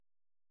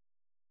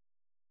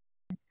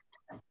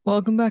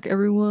Welcome back,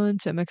 everyone,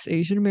 to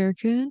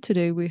mxasianamerican.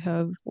 Today we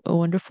have a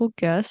wonderful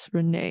guest,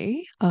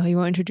 Renee. You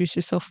want to introduce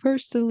yourself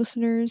first to the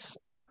listeners?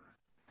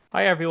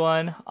 Hi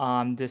everyone.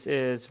 This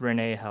is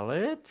René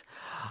Helit.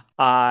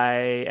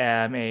 I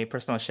am a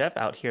personal chef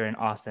out here in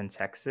Austin,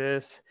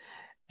 Texas,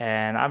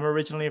 and I'm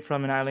originally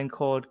from an island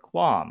called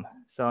Guam.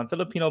 So I'm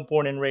Filipino,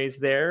 born and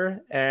raised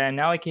there, and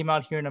now I came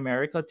out here in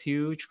America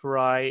to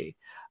try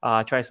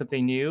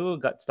something new.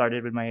 Got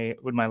started with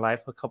my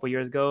life a couple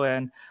years ago,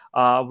 and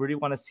really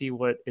want to see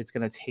what it's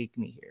gonna take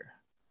me here.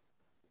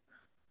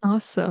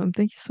 Awesome.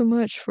 Thank you so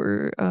much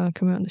for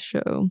coming on the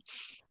show.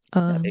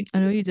 Yeah, thank I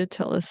know you. you did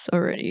tell us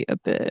already a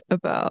bit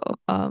about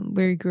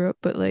where you grew up,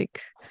 but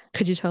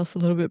could you tell us a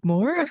little bit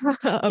more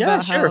Yeah,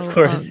 about sure, of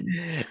course.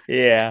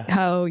 Yeah.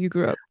 how you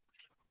grew up?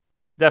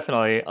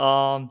 Definitely.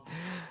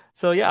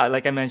 So yeah,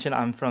 like I mentioned,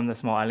 I'm from the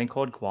small island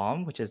called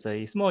Guam, which is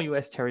a small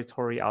U.S.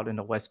 territory out in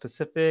the West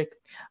Pacific.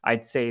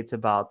 I'd say it's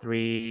about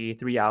three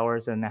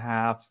hours and a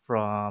half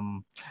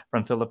from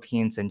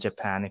Philippines and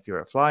Japan if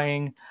you're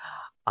flying.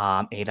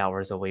 8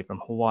 hours away from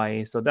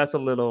Hawaii. So that's a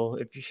little,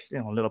 if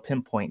a little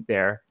pinpoint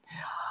there.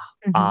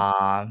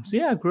 Hmm. So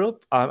yeah, I grew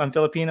up. I'm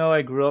Filipino.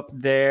 I grew up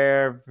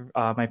there.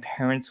 My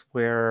parents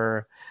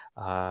were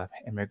I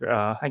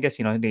guess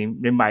they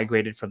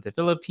migrated from the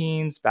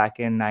Philippines back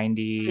in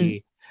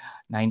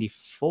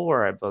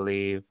 94, I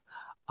believe,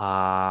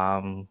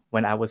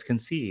 when I was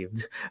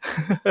conceived.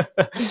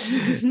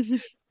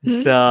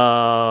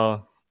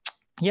 So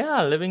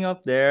yeah, living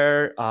up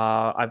there,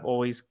 I've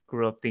always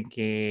grew up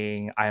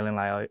thinking island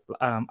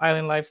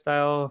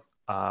lifestyle.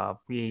 Our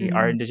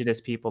Mm.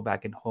 indigenous people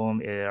back in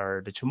home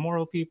are the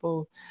Chamorro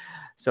people,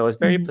 so it's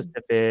very Hmm.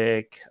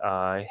 Pacific,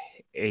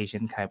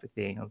 Asian type of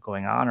thing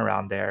going on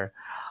around there.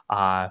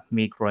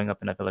 Me growing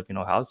up in a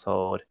Filipino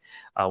household,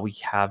 we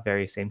have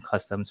very same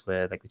customs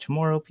with like the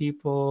Chamorro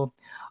people,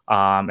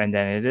 and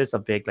then it is a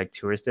big like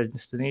tourist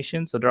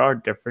destination. So there are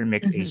different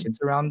mixed Hmm.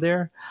 Asians around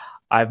there.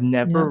 I've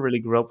never Yeah. really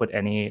grew up with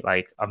any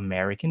like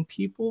American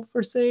people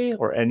per se,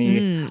 or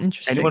anyone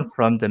Interesting.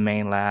 from the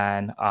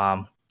mainland.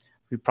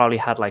 We probably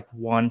had like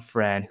one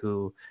friend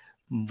who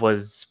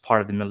was part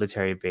of the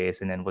military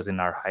base and then was in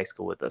our high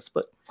school with us.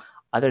 But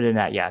other than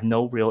that, yeah,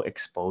 no real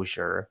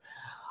exposure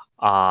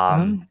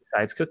Wow.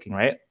 besides cooking,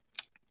 right?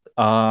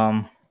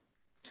 Um,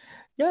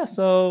 yeah,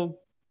 so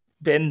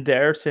been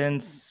there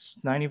since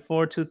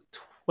 94 to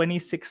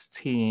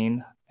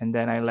 2016, and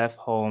then I left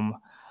home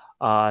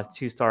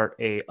to start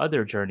a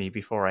other journey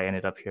before I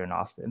ended up here in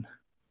Austin.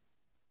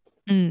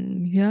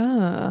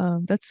 Yeah,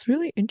 that's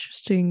really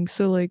interesting.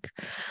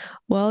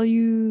 While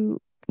you,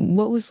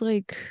 what was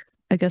I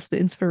guess the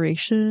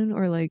inspiration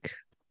or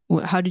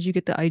how did you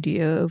get the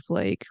idea of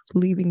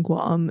leaving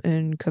Guam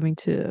and coming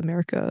to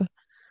America?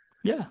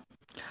 Yeah.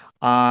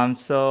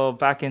 So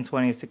back in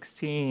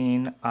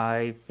 2016,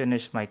 I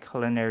finished my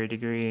culinary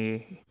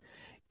degree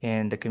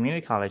in the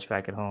community college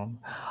back at home.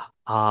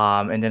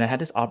 And then I had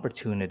this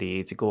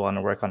opportunity to go on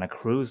and work on a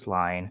cruise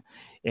line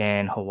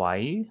in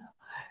Hawaii.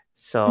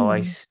 So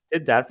Mm,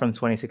 did that from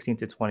 2016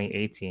 to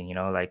 2018.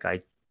 Like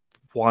I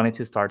wanted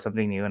to start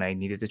something new, and I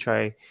need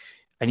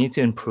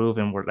to improve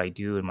in what I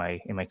do in my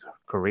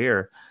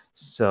career. mm,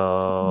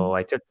 So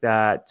I took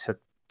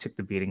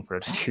the beating for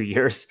 2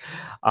 years,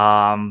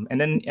 and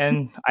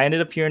I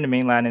ended up here in the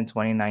mainland in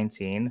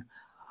 2019.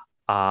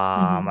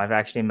 mm, I've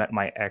actually met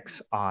my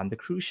ex on the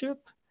cruise ship,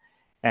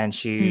 and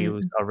she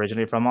was mm.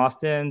 originally from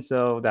Austin,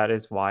 so that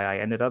is why I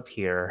ended up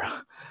here.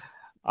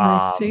 I Um,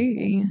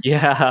 see.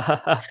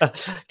 yeah,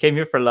 came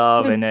here for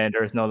love, and then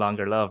there's no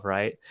longer love,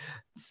 right?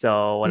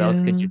 So what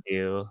else could you Yeah.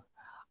 do?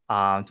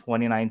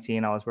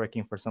 2019, I was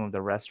working for some of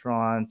the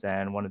restaurants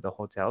and one of the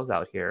hotels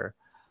out here.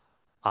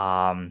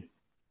 Um,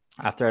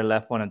 After I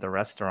left one of the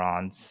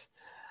restaurants,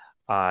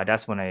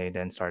 that's when I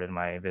then started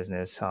my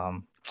business.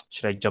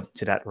 Should I jump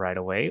to that right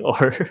away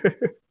or?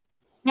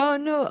 Oh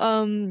no,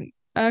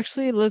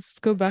 actually let's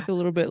go back a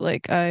little bit. Yeah,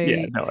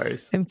 I no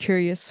worries. am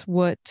curious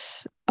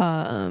what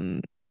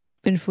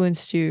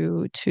influenced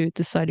you to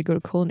decide to go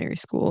to culinary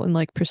school and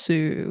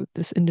pursue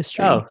this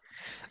industry. Oh,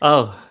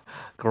 oh,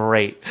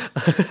 great.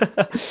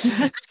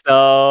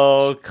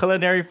 So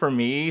culinary for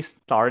me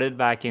started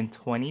back in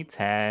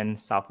 2010,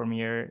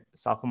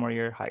 sophomore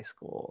year high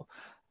school.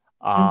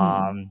 Hmm.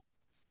 Um,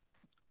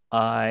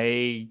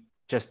 I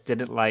just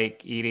didn't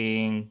like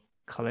eating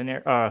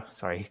culinary.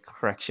 Sorry,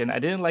 correction. I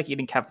didn't like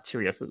eating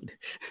cafeteria food.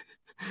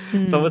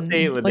 So we'll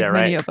say it Mm, with like there,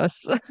 many right? of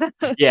us.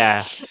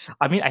 Yeah.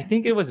 I mean, I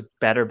think it was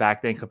better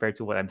back then compared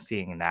to what I'm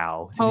seeing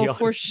now, to Oh, be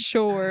for honest.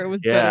 sure, it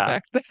was better Yeah,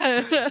 back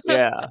then.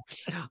 yeah.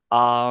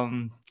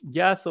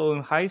 Yeah, so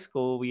in high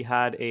school we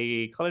had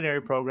a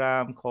culinary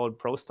program called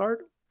Pro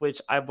Start,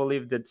 which I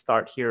believe did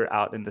start here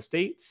out in the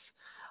States.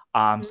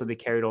 So they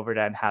carried over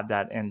that and had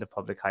that in the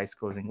public high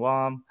schools in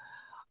Guam.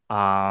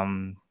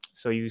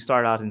 So you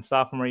start out in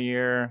sophomore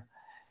year,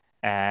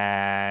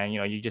 and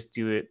you just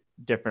do it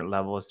different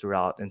levels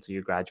throughout until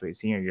you graduate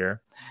senior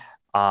year.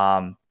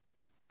 Um,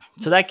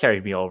 so that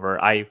carried me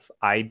over. I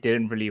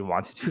didn't really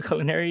want to do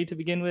culinary to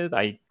begin with.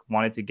 I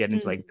wanted to get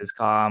into like Mm,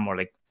 viscom or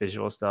like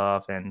visual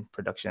stuff and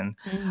production,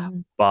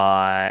 mm,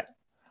 but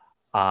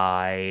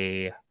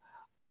I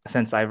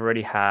since I've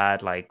already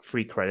had like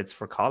free credits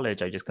for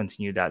college, I just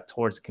continued that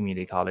towards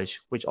community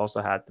college, which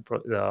also had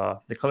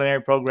the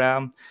culinary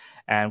program,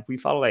 and we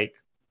follow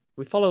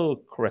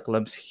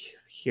curriculums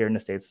here in the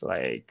states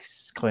like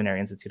Culinary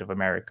Institute of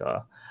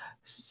America.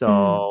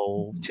 mm,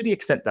 So to the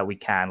extent that we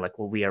can, like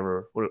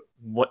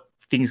what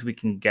things we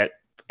can get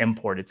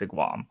imported to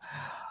Guam.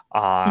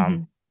 Um,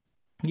 mhm,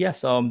 yeah,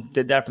 so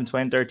did that from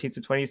 2013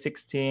 to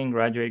 2016.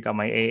 Graduated, got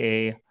my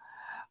AA.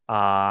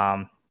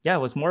 Yeah, it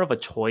was more of a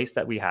choice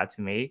that we had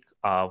to make.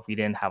 We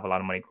didn't have a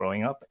lot of money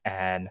growing up,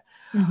 and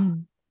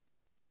mhm,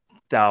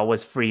 that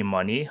was free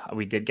money.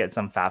 We did get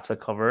some FAFSA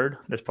covered.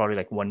 There's probably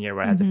like 1 year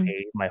where I had to mhm.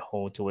 pay my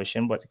whole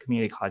tuition, but the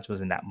community college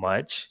wasn't that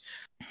much.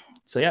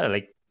 So yeah,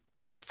 like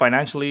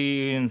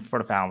financially and for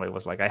the family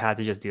was like I had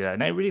to just do that.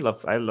 And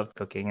I loved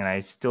cooking, and I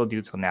still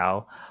do till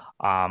now.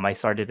 I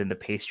started in the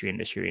pastry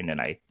industry, and then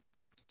I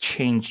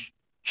changed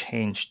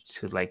changed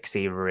to like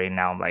savory. And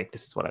now I'm like,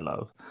 this is what I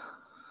love.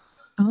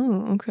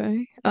 Oh,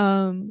 okay.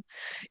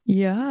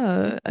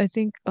 Yeah, I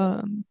think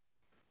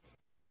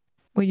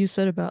what you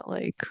said about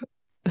like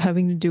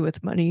having to do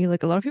with money,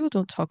 like a lot of people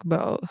don't talk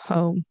about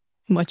how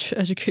much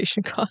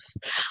education costs,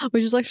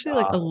 which is actually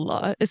like a Uh,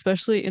 lot,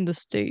 especially in the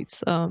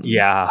States.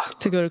 yeah,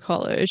 To go to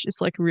college,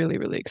 it's like really,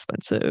 really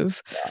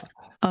expensive. yeah,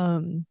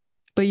 Um,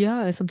 but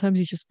yeah, sometimes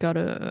you just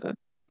gotta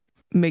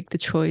make the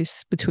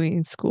choice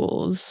between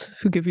schools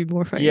who give you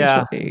more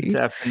yeah, financial aid.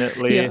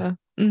 definitely. Yeah.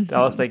 That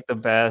was Hmm. like the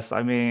best.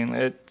 I mean,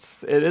 it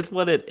is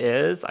what it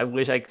is. I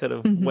wish I could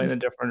have went Hmm. a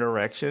different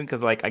direction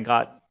because like I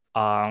got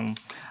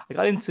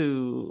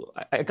into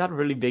I got a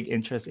really big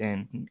interest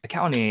in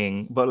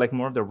accounting, but like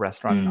more of the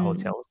restaurant and Mm.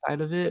 hotel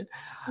side of it.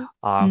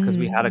 Because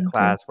we had a Mm. Okay.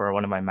 class for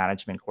one of my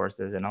management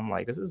courses, and I'm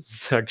like, this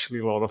is actually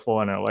a lot of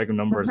fun. I like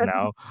numbers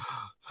now.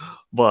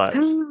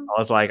 But I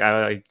was like,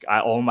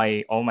 all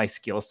my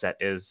skill set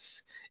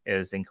is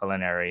in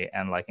culinary,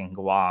 and like in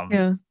Guam,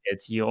 Yeah.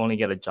 it's you only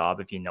get a job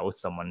if you know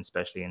someone,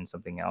 especially in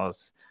something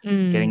else.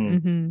 Getting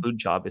Mm-hmm. food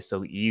job is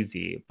so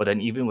easy, but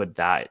then even with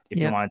that,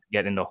 if you Yeah. wanted to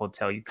get in the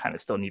hotel, you kind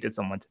of still needed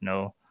someone to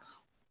know.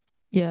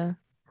 Yeah.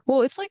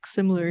 Well, it's like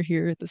similar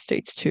here in the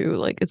States too.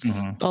 Like it's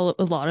Hmm. a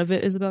lot of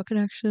it is about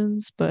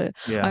connections, but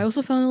I Yeah,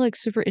 also found it like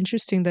super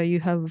interesting that you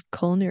have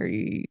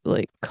culinary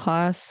like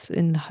class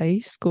in high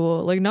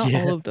school. Like not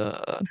all yeah, of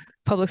the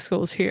public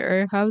schools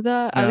here have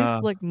that. At least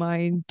no, like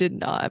mine did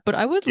not. But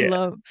yeah.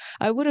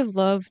 I would have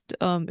loved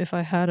if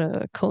I had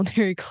a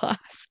culinary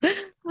class.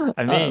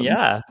 I mean, Um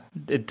yeah,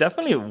 it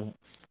definitely.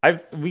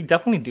 We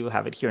definitely do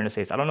have it here in the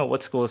States. I don't know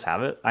what schools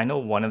have it. I know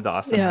one of the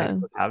Austin high yeah.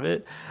 schools have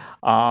it,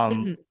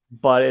 Mhm.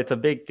 but it's a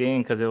big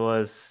thing because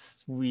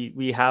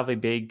we have a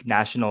big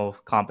national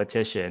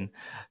competition.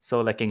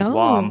 So like in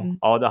Guam, Oh,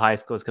 all the high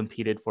schools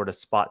competed for the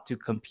spot to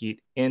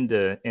compete in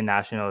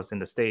nationals in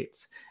the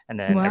states, and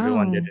then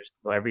everyone did wow. it.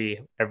 So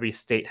every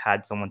state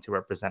had someone to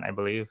represent, I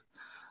believe.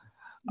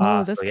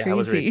 Whoa, So that's yeah, it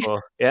was really crazy.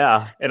 cool.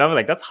 Yeah, and I'm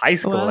like, that's high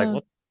school. Like, Wow.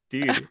 what,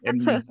 dude?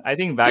 And I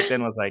think back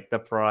then was like the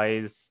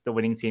prize, the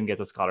winning team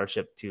gets a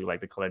scholarship to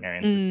like the Culinary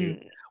Institute,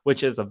 Mm,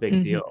 which is a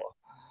big hmm. deal.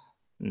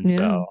 And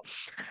so,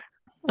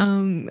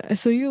 Yeah.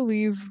 So you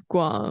leave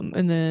Guam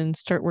and then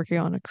start working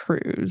on a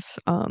cruise.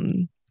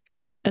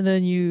 And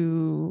then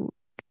you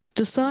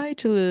decide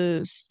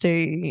to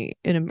stay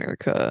in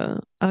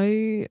America.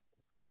 I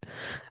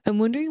am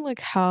wondering like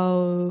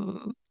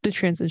how the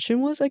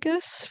transition was, I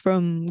guess,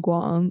 from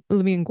Guam,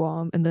 living in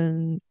Guam and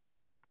then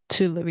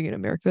to living in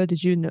America.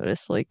 Did you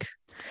notice like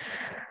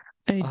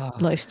any uh,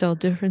 lifestyle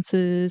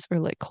differences or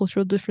like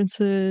cultural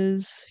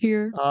differences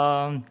here?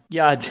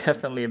 yeah,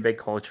 definitely a big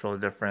cultural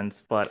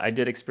difference. But I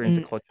did experience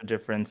a Mm, cultural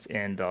difference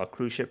in the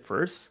cruise ship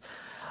first.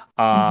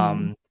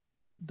 mm-hmm. Um,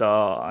 the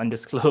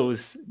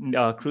undisclosed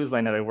cruise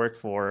line that I worked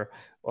for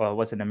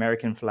was an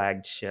American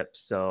flagged ship,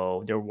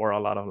 so there were a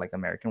lot of like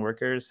American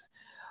workers.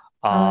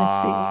 I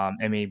see.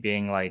 And me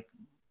being like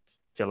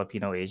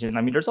Filipino Asian.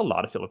 I mean, there's a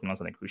lot of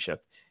Filipinos on the cruise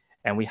ship,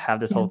 and we have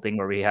this Yeah. whole thing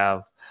where we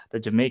have the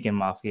Jamaican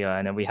mafia,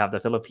 and then we have the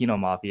Filipino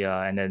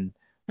mafia, and then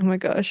Oh my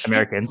gosh.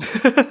 Americans.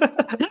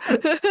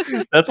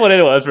 That's what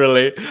it was,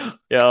 really.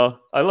 Yeah,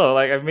 I love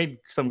like I've made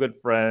some good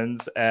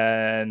friends,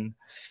 and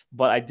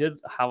but I did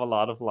have a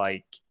lot of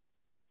like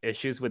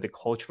issues with the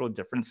cultural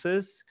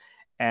differences,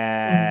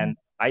 Mm, and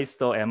I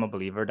still am a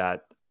believer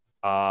that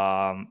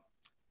um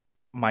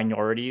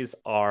minorities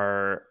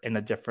are in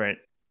a different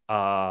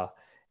uh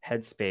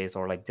headspace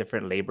or like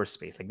different labor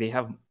space. Like they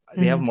have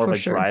more of for a sure.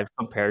 drive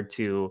compared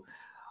to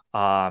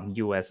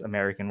US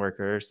American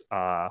workers.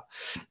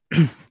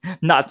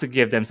 Not to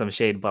give them some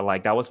shade, but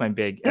like that was my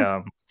big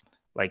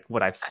like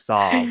what I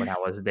saw when I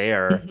was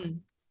there.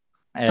 Mhm.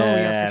 Oh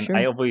yeah, for And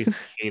I sure. always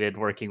hated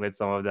working with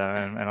some of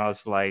them, and I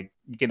was like,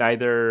 you can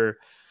either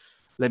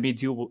let me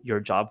do your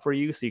job for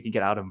you so you can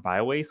get out of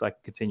my way so I can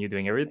continue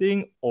doing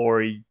everything,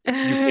 or you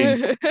can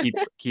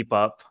keep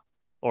up,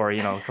 or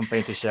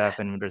complain to chef,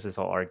 and there's this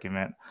whole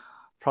argument.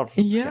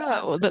 Probably,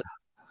 Yeah, well, that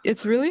yeah.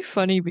 it's really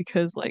funny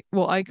because like,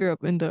 well, I grew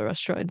up in the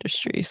restaurant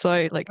industry, so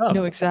I like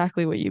know Oh,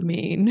 exactly what you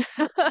mean.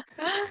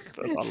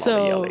 there's a lot of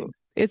So yelling.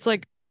 it's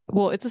like,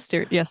 well, it's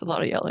a yes, a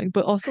lot of yelling,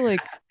 but also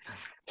like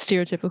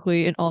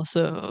stereotypically, and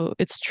also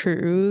it's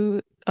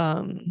true.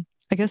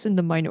 I guess in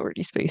the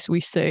minority space, we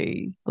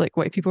say like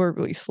white people are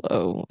really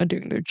slow at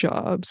doing their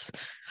jobs.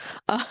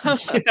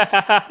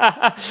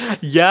 Yeah,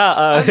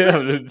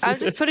 yeah, I'm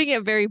just putting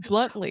it very or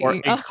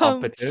bluntly.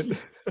 incompetent,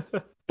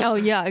 Oh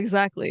yeah,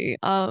 exactly.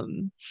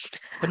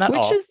 but not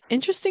Which all. is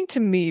interesting to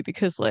me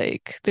because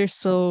like they're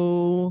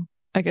so,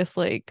 I guess,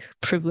 like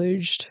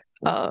privileged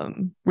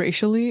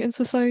racially in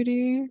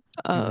society.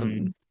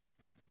 Hmm.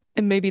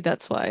 And maybe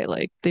that's why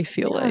like they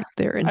feel Yeah, like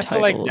they're I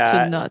feel like entitled to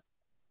that. not,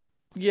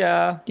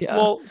 Yeah. yeah.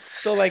 Well,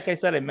 so like I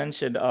said, I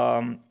mentioned,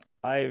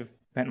 I've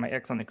met my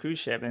ex on the cruise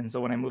ship, and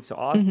so when I moved to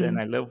Austin, Hmm.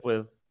 I lived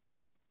with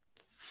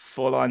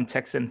full-on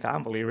Texan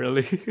family,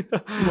 really.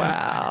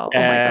 Wow.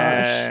 Oh my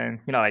gosh. And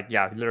like,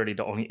 yeah, literally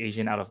the only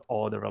Asian out of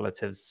all the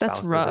relatives, That's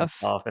spouses, and rough.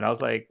 stuff. And I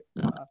was like,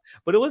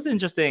 but it was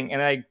interesting,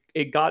 and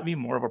it got me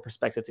more of a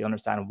perspective to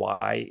understand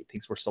why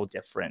things were so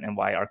different and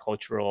why our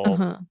cultural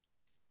Uh-huh.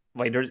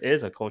 why there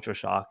is a culture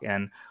shock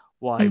and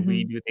why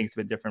we Hmm. do things a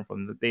bit different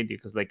from what they do.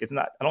 Because like it's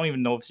not, I don't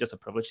even know if it's just a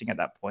privilege thing at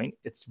that point.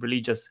 It's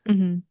really just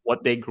Hmm.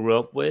 what they grew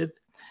up with,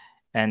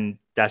 and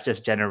that's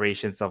just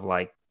generations of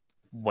like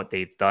what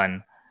they've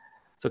done.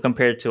 So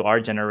compared to our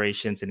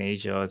generations in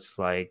Asia, it's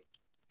like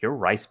you're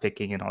rice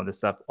picking and all this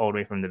stuff all the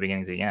way from the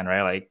beginning to the end,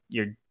 right? Like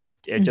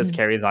it just Hmm.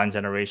 carries on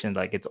generations.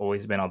 Like it's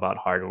always been about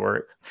hard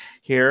work.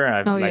 Here,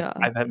 Oh yeah.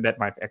 I've met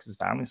my ex's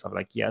family, so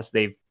like yes,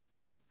 they've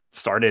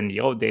started in the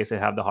old days to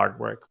have the hard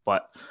work,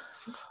 but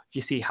if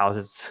you see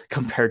houses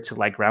compared to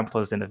like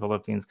grandpas in the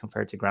Philippines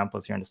compared to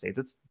grandpas here in the States,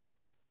 it's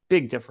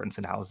big difference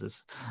in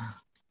houses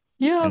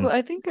Yeah, and but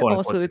I think quote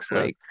unquote also it's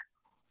success. like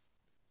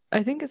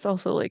I think it's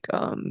also like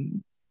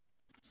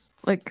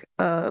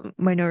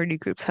minority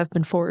groups have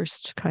been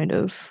forced kind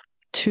of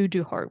to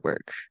do hard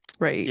work,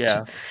 right?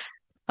 Yeah,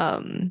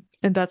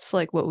 And that's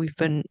like what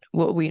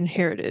we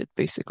inherited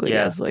basically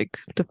yeah, as like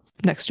the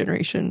next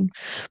generation.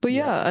 But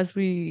yeah. yeah, as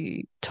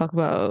we talk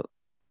about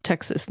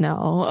Texas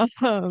now,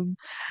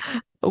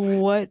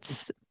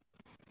 what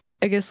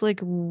I guess like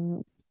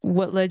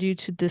what led you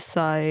to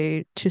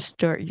decide to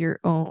start your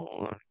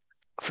own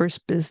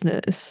first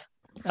business?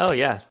 Oh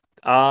yeah.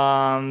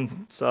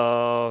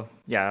 So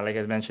yeah, like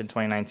I mentioned,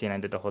 2019 I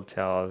did the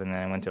hotels and then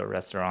I went to a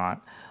restaurant.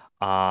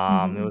 It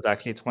Hmm. was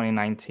actually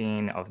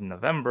 2019 of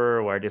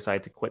November where I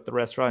decided to quit the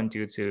restaurant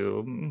due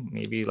to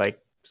maybe like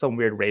some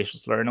weird racial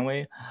slur in a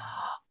way.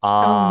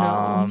 Oh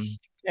no.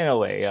 In a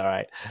way, all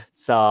right.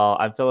 So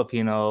I'm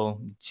Filipino,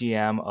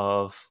 GM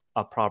of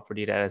a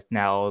property that is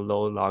now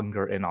no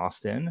longer in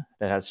Austin,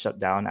 that has shut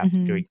down after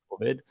Hmm. during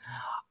COVID.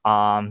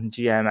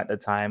 GM at the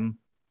time,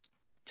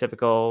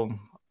 typical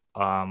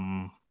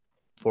um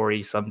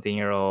 40 something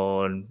year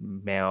old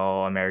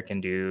male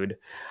American dude.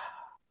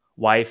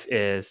 Wife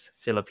is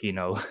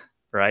Filipino,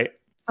 right?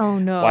 Oh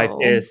Wife no.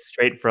 is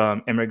straight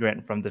from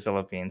immigrant from the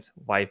Philippines.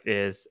 Wife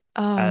is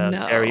Oh a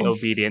very no.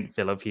 obedient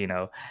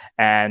Filipino.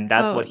 And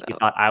that's Oh what he no.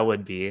 thought I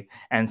would be.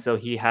 And so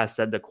he has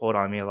said the quote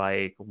on me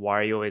like, why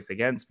are you always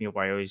against me?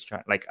 Why are you always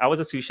trying? Like, I was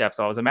a sous chef,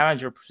 so I was a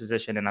manager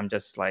position, and I'm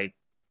just like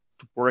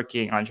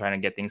working on trying to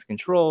get things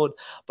controlled.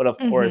 But of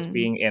course, Hmm.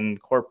 being in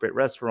corporate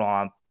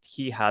restaurant,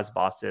 he has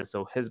bosses,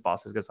 so his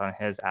bosses gets on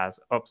his ass.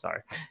 Oh,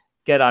 sorry,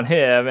 get on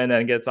him, and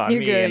then gets on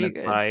You're me, good, and you're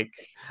it's good. like,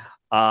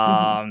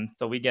 Hmm.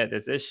 so we get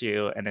this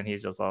issue, and then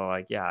he's just all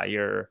like, yeah,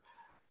 you're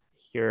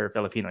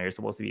Filipino, you're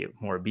supposed to be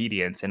more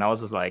obedient, and I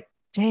was just like,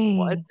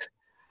 what? Dang.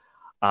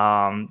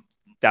 Um,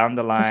 Down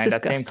the That's line,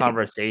 that same disgusting.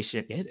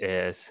 conversation, it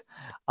is.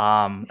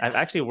 I've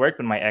actually worked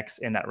with my ex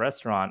in that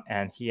restaurant,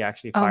 and he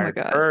actually Oh my fired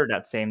God. her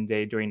that same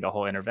day during the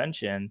whole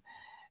intervention.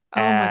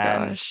 Oh my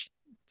And gosh.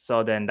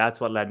 so then that's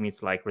what led me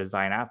to like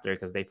resign after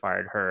because they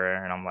fired her,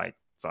 and I'm like,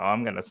 so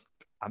I'm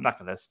not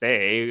gonna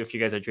stay if you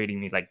guys are treating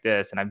me like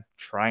this, and I'm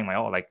trying my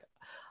own. Like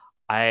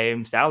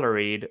I'm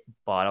salaried,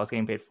 but I was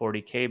getting paid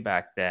 40K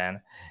back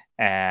then,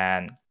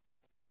 and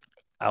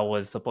I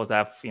was supposed to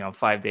have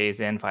 5 days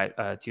in,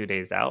 2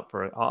 days out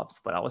for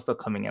ops, but I was still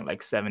coming in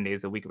like 7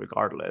 days a week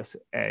regardless,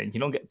 and you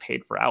don't get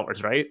paid for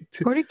hours, right?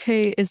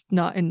 40K is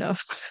not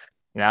enough.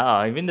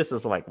 No, even this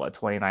is like what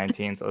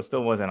 2019, so it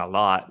still wasn't a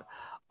lot.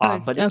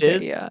 But it Okay,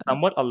 is yeah.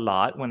 somewhat a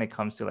lot when it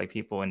comes to like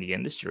people in the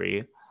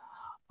industry.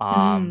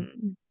 Um,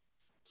 Mm,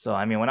 so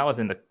I mean, when I was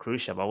in the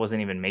cruise ship, I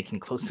wasn't even making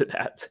close to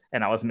that,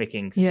 and I was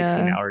making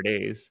yeah. 16-hour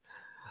days.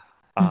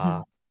 Hmm.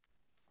 Uh,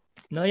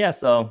 no, yeah.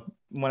 So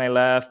when I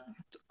left,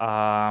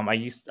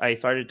 I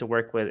started to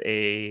work with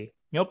a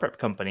meal prep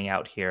company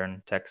out here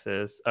in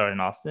Texas or in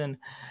Austin,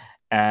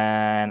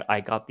 and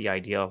I got the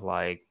idea of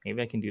like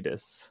maybe I can do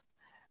this.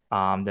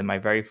 Then my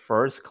very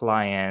first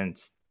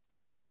client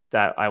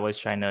that I was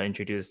trying to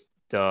introduce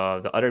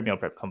the other meal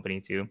prep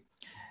company to,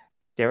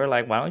 they were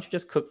like, "Why don't you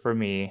just cook for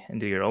me and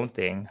do your own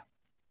thing?"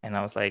 And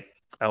I was like,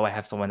 "Oh, I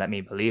have someone that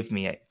may believe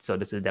me, so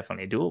this is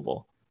definitely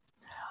doable."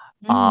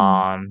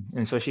 Mm,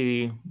 And so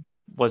she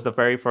was the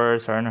very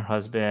first, her and her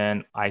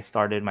husband. I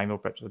started my meal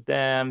preps with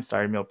them,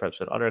 started meal preps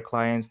with other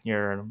clients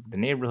near the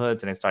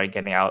neighborhoods, and I started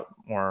getting out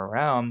more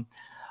around.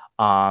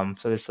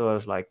 So this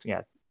was like,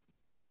 yeah,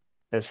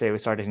 let's say we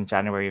started in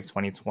January of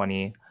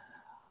 2020.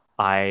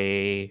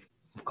 I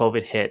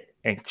COVID hit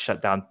and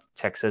shut down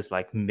Texas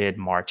like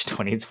mid-March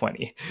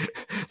 2020.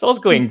 So I was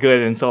going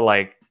good until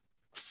like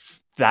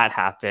that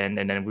happened,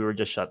 and then we were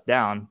just shut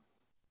down.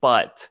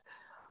 But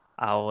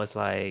I was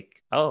like,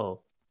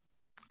 oh,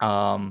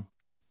 um,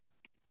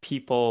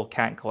 people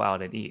can't go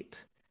out and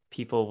eat.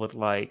 People would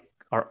like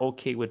are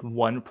okay with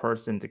one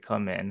person to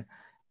come in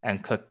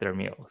and cook their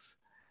meals.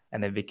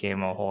 And it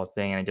became a whole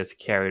thing and it just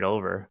carried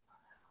over.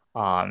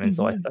 And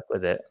so I Mm-hmm. stuck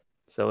with it.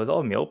 So it was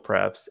all meal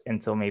preps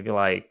until maybe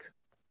like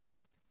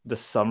the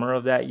summer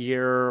of that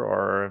year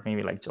or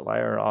maybe like July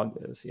or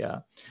August. Yeah.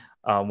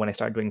 When I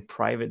started doing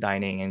private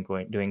dining and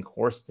going doing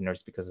course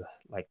dinners because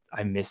like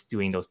I missed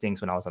doing those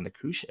things when I was on the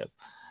cruise ship.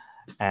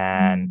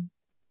 And Mm.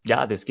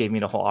 yeah, this gave me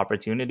the whole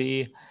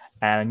opportunity.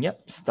 And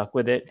yep, stuck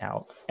with it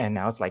now. And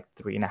now it's like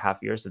 3.5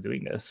 years of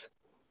doing this.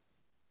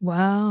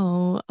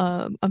 Wow.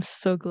 I'm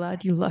so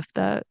glad you left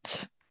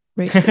that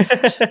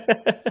racist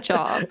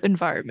job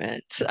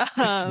environment.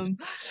 Um,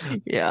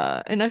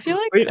 yeah, and I feel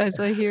like Wait. as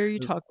I hear you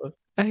talk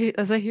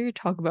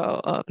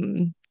about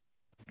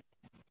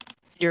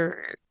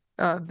your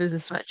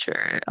business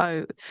venture,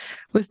 I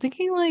was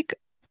thinking like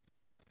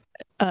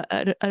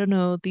I don't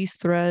know, these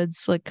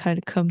threads like kind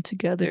of come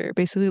together.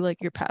 Basically, like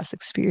your past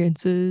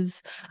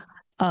experiences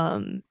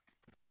um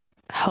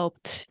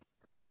helped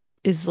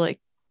is like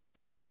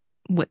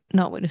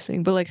not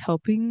witnessing, but like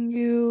helping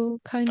you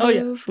kind Oh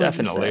yeah, of like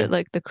you definitely. said,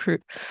 like the crew,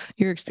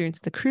 your experience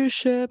at the cruise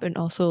ship, and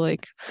also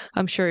like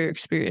I'm sure your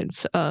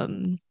experience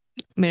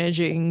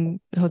managing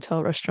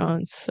hotel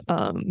restaurants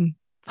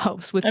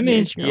helps with I mean,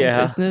 managing your own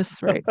yeah.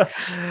 business, right?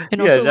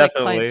 And Yeah, also like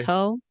definitely.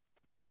 clientele.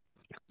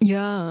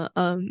 Yeah.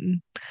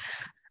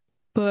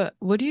 But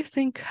what do you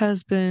think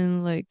has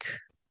been like,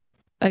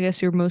 I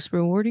guess, your most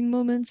rewarding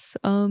moments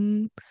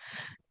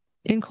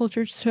in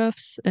culture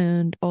chefs,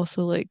 and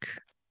also like,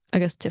 I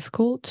guess,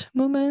 difficult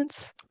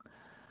moments?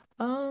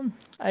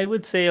 I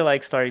would say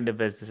like starting the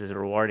business is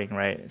rewarding,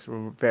 right? It's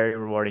very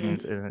rewarding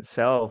in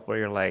itself, where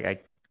you're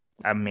like,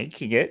 I'm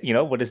making it.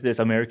 What is this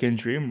American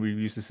dream we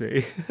used to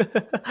say?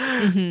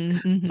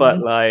 Mm-hmm. But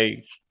Mm-hmm.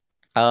 like,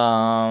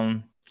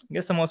 I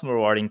guess the most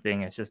rewarding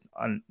thing is just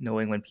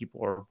knowing when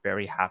people are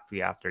very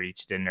happy after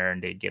each dinner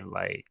and they give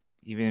like,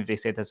 even if they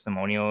say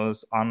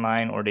testimonials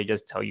online or they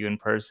just tell you in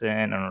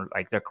person or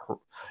like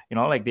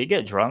like they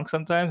get drunk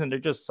sometimes and they're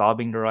just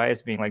sobbing their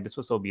eyes, being like, "This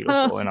was so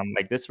beautiful," and I'm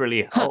like, "This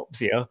really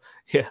helps,"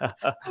 Yeah.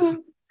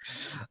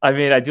 I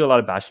mean, I do a lot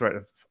of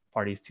bachelorette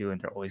parties too, and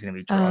they're always gonna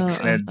be drunk,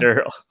 and then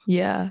they're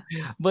Yeah.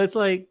 but it's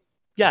like,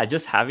 yeah,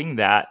 just having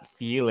that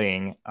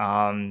feeling.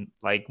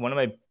 Like one of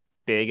my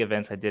big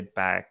events I did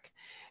back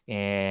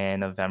in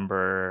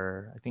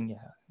November, I think,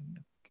 yeah,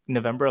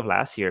 November of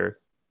last year.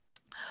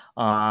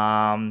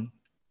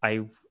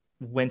 I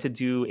went to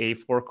do a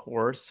four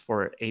course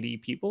for 80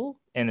 people,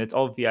 and it's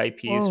all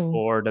VIPs Whoa.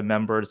 for the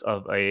members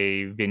of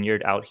a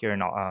vineyard out here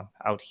in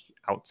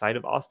outside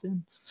of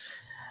Austin.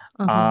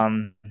 Uh-huh.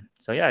 Um,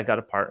 so yeah, I got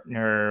a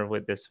partner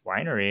with this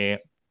winery,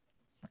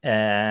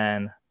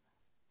 and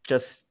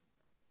just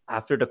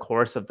after the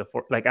course of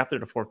after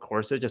the four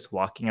courses, just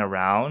walking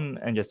around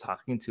and just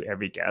talking to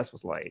every guest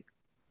was like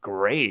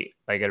great.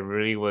 Like it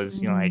really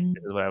was, like Mm.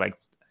 this is what I like.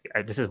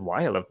 This is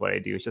why I love what I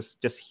do. It's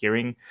just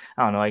hearing.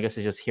 I don't know. I guess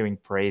it's just hearing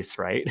praise,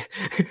 right?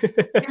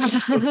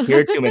 Don't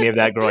hear too many of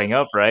that growing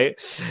up, right?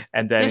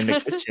 And then in the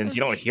kitchens,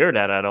 you don't hear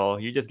that at all.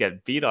 You just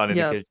get beat on in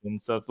the Yep, kitchen.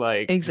 So it's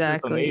like this is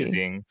exactly.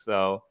 amazing.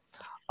 So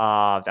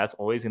that's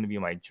always going to be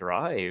my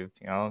drive.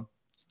 What's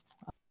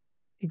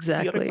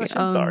the other Exactly.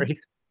 question? Sorry.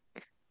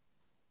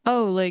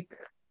 Oh, like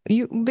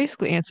you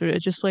basically answered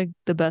it, just like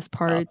the best Uh,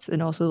 parts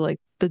and also like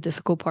the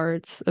difficult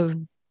parts of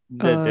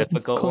the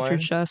difficult cultured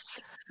ones.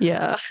 chefs.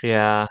 Yeah.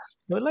 Yeah,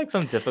 with like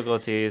some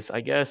difficulties,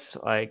 I guess,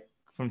 like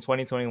from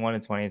 2021 to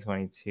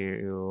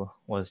 2022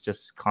 was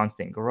just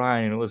constant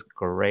grind and it was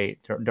great.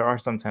 There are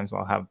some times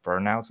I'll have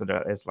burnout, so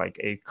that is like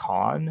a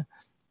con,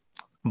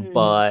 Mm.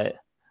 but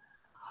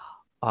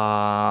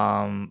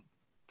um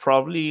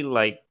probably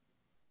like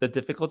the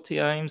difficulty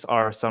times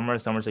are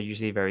summers. Summers are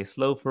usually very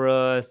slow for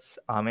us.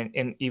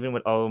 And even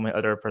with all of my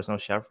other personal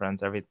chef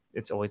friends,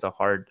 it's always a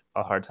hard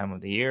time of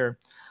the year.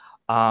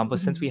 But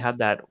since we Mhm. had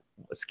that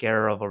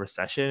scare of a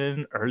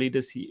recession early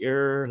this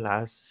year,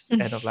 last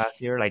end of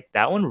last year, like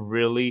that one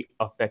really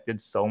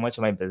affected so much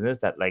of my business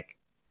that like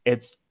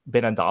it's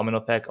been a domino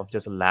effect of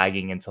just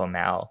lagging until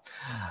now.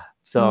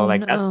 So Oh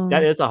like that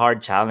no. is a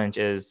hard challenge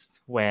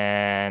is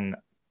when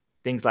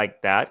things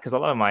like that, because a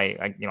lot of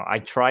I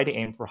try to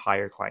aim for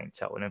higher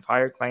clientele, and if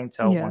higher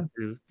clientele Yeah. wants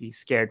to be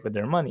scared with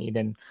their money,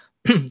 then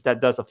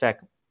that does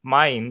affect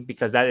mine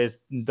because that is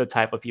the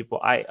type of people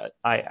I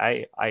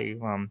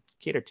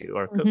cater to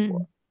or cook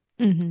for.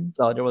 Hmm. Hmm.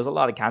 So there was a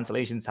lot of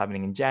cancellations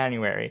happening in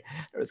January.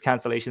 There was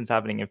cancellations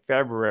happening in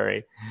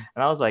February,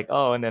 and I was like,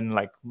 oh, and then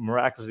like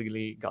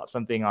miraculously got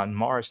something on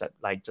March that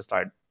like just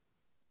started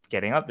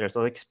getting up there.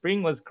 So like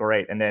spring was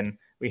great, and then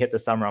we hit the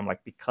summer. I'm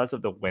like, because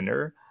of the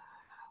winter,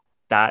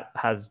 that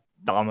has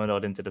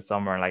dominoed into the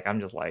summer, and like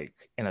I'm just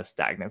like in a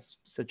stagnant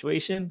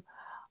situation.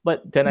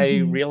 But then I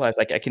Hmm. realized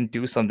like I can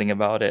do something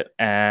about it,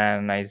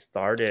 and I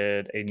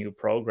started a new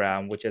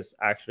program, which is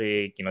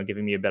actually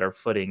giving me a better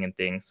footing and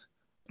things.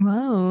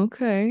 Wow,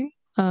 okay.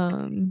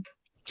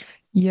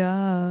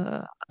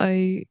 Yeah,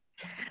 I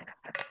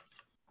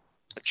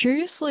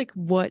curious like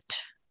what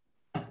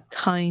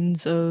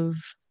kinds of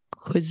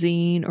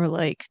cuisine or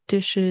like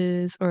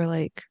dishes or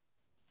like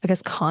I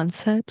guess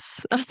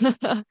concepts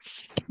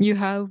you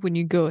have when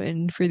you go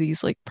in for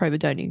these like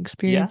private dining Yeah,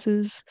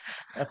 experiences.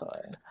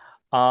 definitely.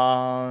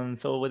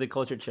 So with the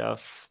cultured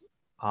chefs,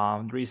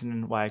 the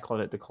reason why I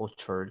called it the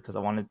cultured because I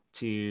wanted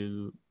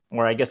to,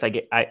 or I guess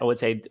I would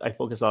say I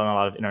focus on a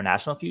lot of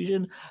international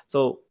fusion.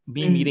 So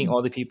me meeting Mm,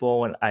 all the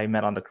people when I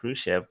met on the cruise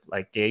ship,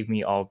 like gave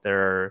me all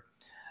their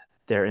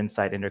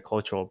insight in their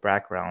cultural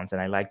backgrounds,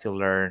 and I like to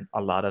learn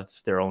a lot of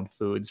their own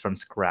foods from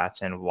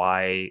scratch and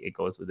why it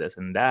goes with this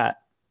and that.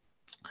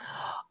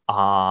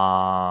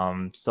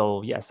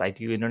 So yes, I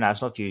do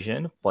international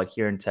fusion, but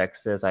here in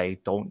Texas, I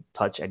don't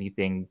touch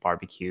anything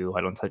barbecue.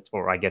 I don't touch,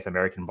 or I guess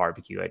American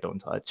barbecue, I don't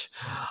touch.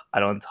 I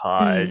don't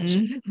touch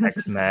mm.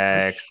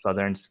 Tex-Mex,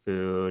 Southern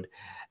food,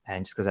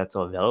 and just because that's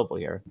so available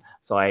here.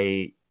 So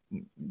I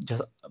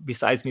just,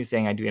 besides me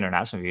saying I do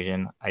international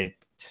fusion, I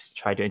just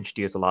try to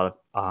introduce a lot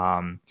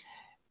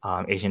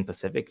of Asian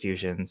Pacific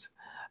fusions.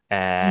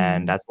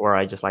 And Mm, that's where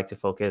I just like to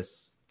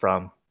focus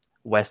from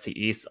west to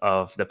east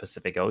of the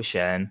Pacific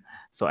Ocean.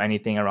 So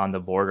anything around the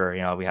border,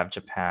 we have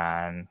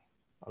Japan,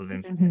 and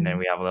then mhm.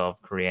 we have a little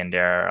Korea in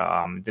there,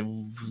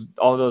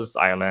 all those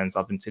islands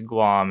up into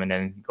Guam, and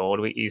then go all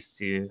the way east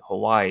to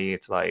Hawaii.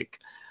 It's like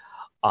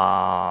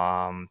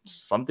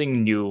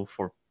something new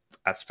for,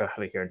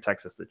 especially here in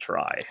Texas, to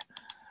try.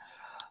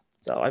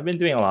 So I've been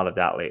doing a lot of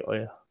that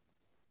lately.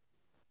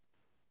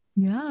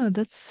 Yeah,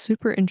 that's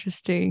super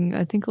interesting.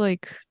 I think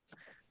like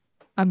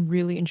I'm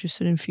really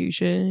interested in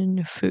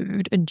fusion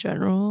food in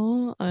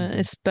general, Mhm.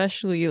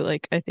 especially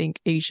like I think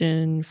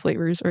Asian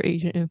flavors or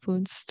Asian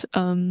influenced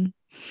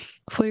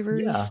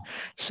flavors. Yeah.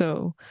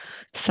 So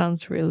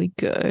sounds really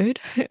good.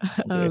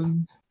 Thank you.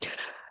 Um,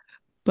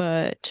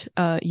 but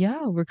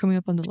yeah, we're coming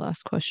up on the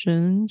last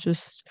question.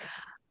 Just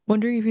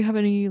wondering if you have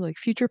any like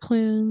future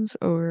plans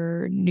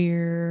or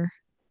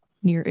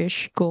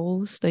near-ish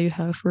goals that you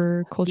have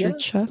for Yeah. cultured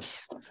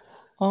chefs.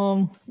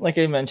 Like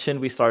I mentioned,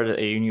 we started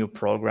a new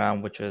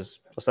program, which is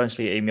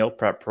essentially a meal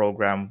prep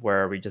program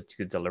where we just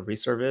do delivery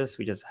service.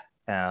 We just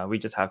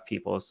have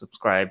people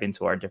subscribe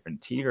into our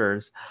different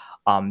tiers.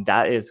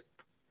 That is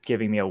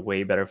giving me a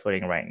way better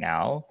footing right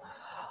now.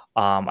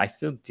 I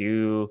still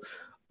do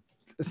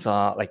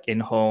some like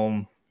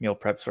in-home meal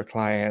preps for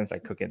clients. I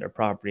cook in their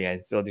property. I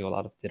still do a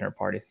lot of dinner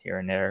parties here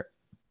and there.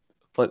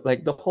 But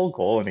like the whole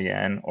goal in the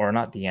end, or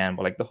not the end,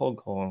 but like the whole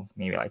goal,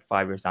 maybe like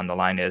 5 years down the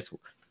line, is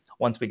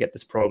once we get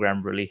this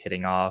program really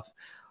hitting off,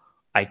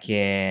 I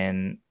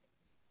can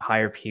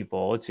hire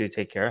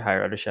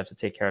other chefs to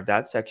take care of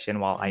that section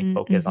while I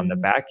focus on the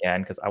Mm-hmm. back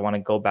end because I want to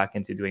go back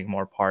into doing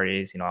more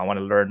parties. I want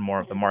to learn more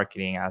of the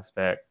marketing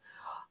aspect,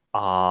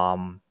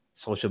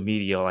 social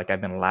media. Like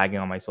I've been lagging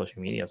on my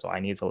social media, so I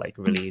need to like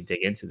really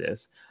dig into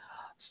this.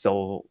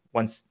 So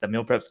once the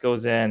meal preps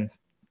goes in,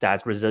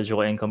 that's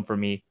residual income for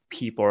me.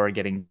 People are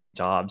getting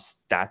jobs.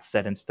 That's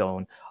set in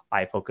stone.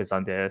 I focus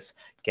on this,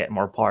 get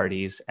more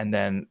parties, and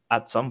then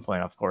at some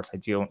point, of course,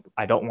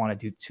 I don't want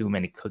to do too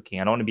many cooking.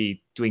 I don't want to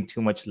be doing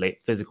too much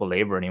physical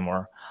labor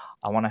anymore.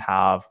 I want to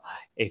have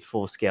a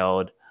full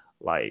scaled,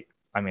 like,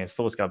 I mean, it's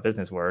full scale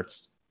business where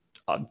it's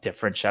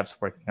different chefs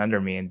working under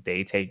me and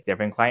they take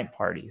different client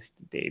parties.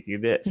 They do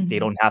this. They Mm-hmm.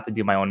 don't have to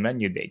do my own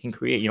menu. They can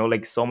create,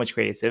 like so much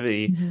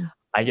creativity. Hmm.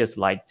 I just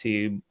like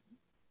to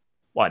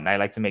one, I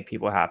like to make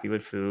people happy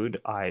with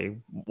food. I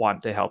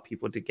want to help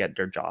people to get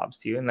their jobs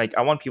too. And like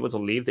I want people to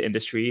leave the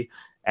industry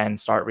and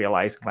start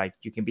realizing like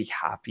you can be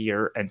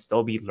happier and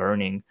still be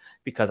learning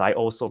because I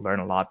also learn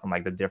a lot from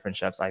like the different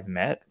chefs I've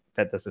met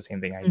that does the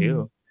same thing I Hmm.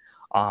 do.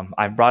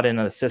 I've brought in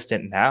an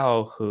assistant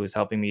now who's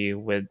helping me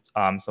with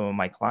some of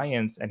my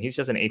clients, and he's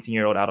just an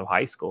 18-year-old out of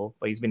high school,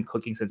 but he's been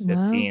cooking since Wow.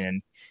 15,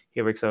 and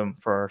he works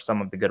for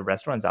some of the good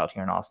restaurants out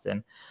here in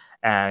Austin.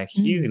 And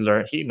Mm.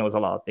 he knows a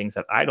lot of things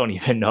that I don't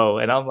even know,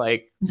 and I'm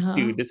like, Uh-huh.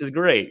 dude, this is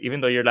great.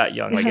 Even though you're that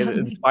young, like it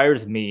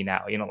inspires me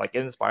now. Like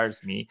it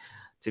inspires me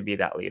to be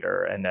that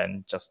leader, and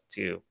then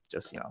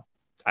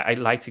I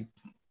like to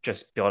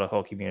just build a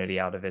whole community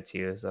out of it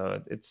too.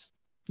 So it's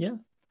yeah.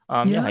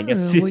 Yeah, I guess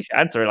Yeah, this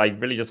answer, I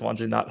really just want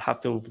to not have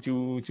to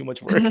do too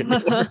much work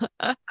anymore.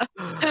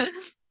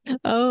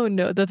 oh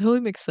no, that totally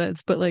makes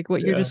sense. But like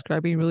what you're Yeah,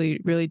 describing really,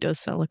 really does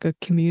sound like a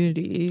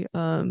community.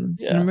 And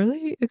I'm yeah.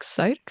 really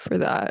excited for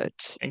that.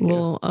 Thank you.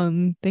 Well,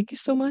 thank you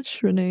so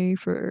much, Renee,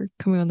 for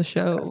coming on the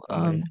show.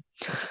 Definitely.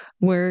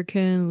 Where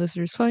can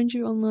listeners find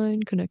you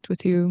online, connect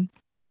with you?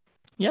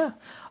 Yeah.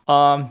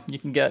 You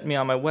can get me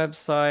on my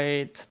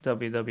website,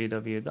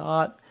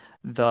 www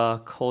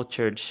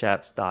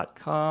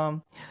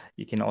theculturedchefs.com.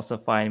 You can also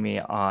find me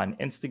on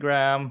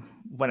Instagram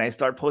when I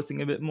start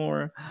posting a bit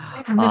more.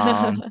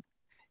 Um,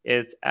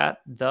 it's at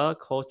the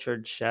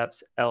Cultured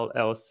Chefs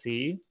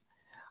LLC.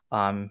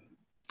 Um,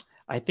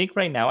 I think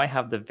right now I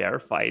have the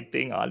verified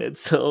thing on it,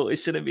 so it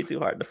shouldn't be too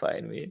hard to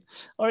find me.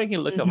 Or you can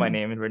look up my Mhm.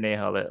 name, René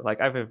Helit.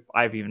 Like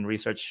I've even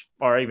researched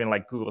or even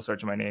like Google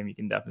search my name, you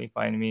can definitely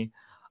find me.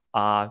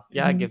 Yeah,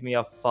 Mhm. give me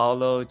a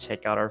follow,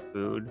 check out our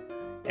food.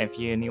 And if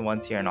you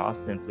anyone's here in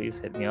Austin, please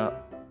hit me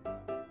up.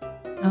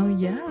 Oh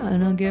yeah,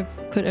 and I'll give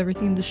put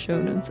everything in the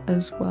show notes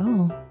as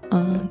well.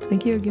 Yeah.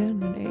 Thank you again,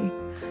 Renee.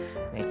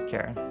 Thank you,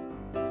 Karen.